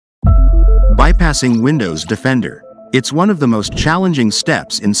Bypassing Windows Defender. It's one of the most challenging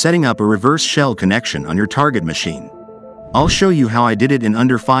steps in setting up a reverse shell connection on your target machine. I'll show you how I did it in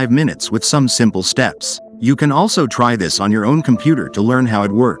under 5 minutes with some simple steps. You can also try this on your own computer to learn how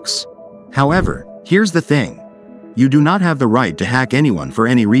it works. However, here's the thing. You do not have the right to hack anyone for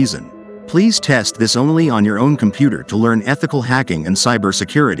any reason. Please test this only on your own computer to learn ethical hacking and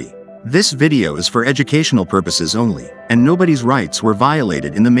cybersecurity. This video is for educational purposes only, and nobody's rights were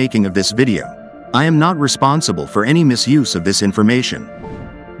violated in the making of this video. I am not responsible for any misuse of this information.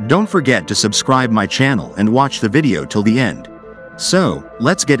 Don't forget to subscribe my channel and watch the video till the end. So,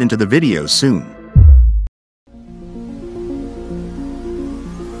 let's get into the video soon.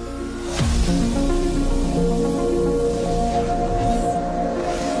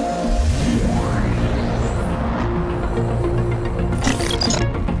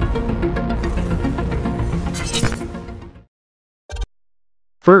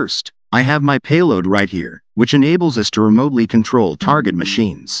 First, I have my payload right here, which enables us to remotely control target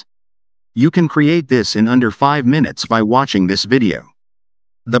machines. You can create this in under 5 minutes by watching this video.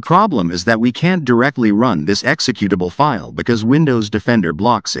 The problem is that we can't directly run this executable file because Windows Defender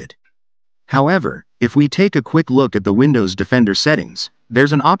blocks it. However, if we take a quick look at the Windows Defender settings,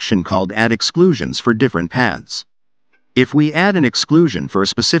 there's an option called Add Exclusions for different paths. If we add an exclusion for a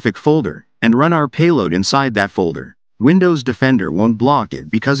specific folder, and run our payload inside that folder, Windows Defender won't block it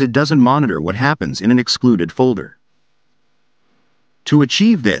because it doesn't monitor what happens in an excluded folder. To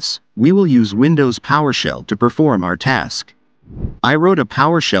achieve this, we will use Windows PowerShell to perform our task. I wrote a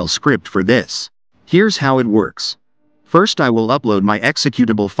PowerShell script for this. Here's how it works. First, I will upload my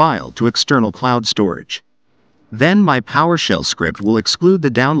executable file to external cloud storage. Then my PowerShell script will exclude the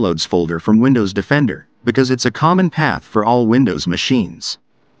Downloads folder from Windows Defender, because it's a common path for all Windows machines.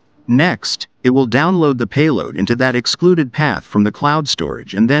 Next, it will download the payload into that excluded path from the cloud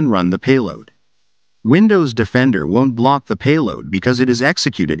storage and then run the payload. Windows Defender won't block the payload because it is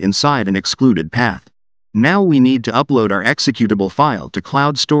executed inside an excluded path. Now we need to upload our executable file to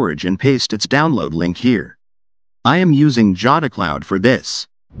cloud storage and paste its download link here. I am using JotaCloud for this.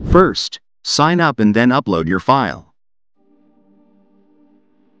 First, sign up and then upload your file.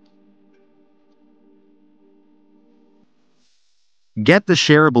 Get the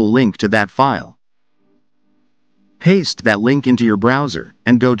shareable link to that file. Paste that link into your browser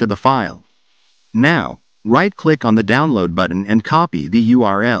and go to the file. Now, right-click on the download button and copy the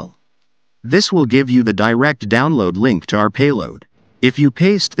URL. This will give you the direct download link to our payload. If you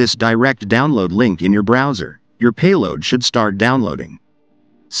paste this direct download link in your browser, your payload should start downloading.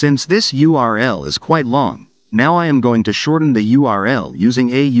 Since this URL is quite long, now I am going to shorten the URL using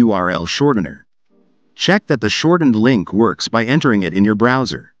a URL shortener. Check that the shortened link works by entering it in your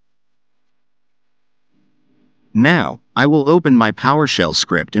browser. Now, I will open my PowerShell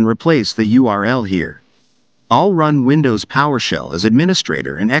script and replace the URL here. I'll run Windows PowerShell as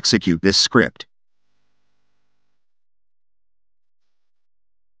administrator and execute this script.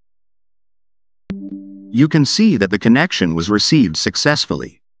 You can see that the connection was received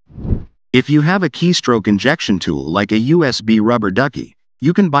successfully. If you have a keystroke injection tool like a USB rubber ducky,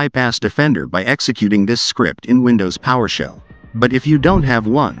 you can bypass Defender by executing this script in Windows PowerShell. But if you don't have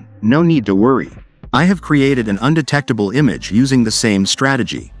one, no need to worry. I have created an undetectable image using the same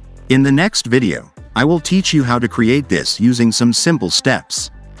strategy. In the next video, I will teach you how to create this using some simple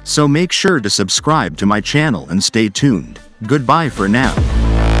steps. So make sure to subscribe to my channel and stay tuned. Goodbye for now.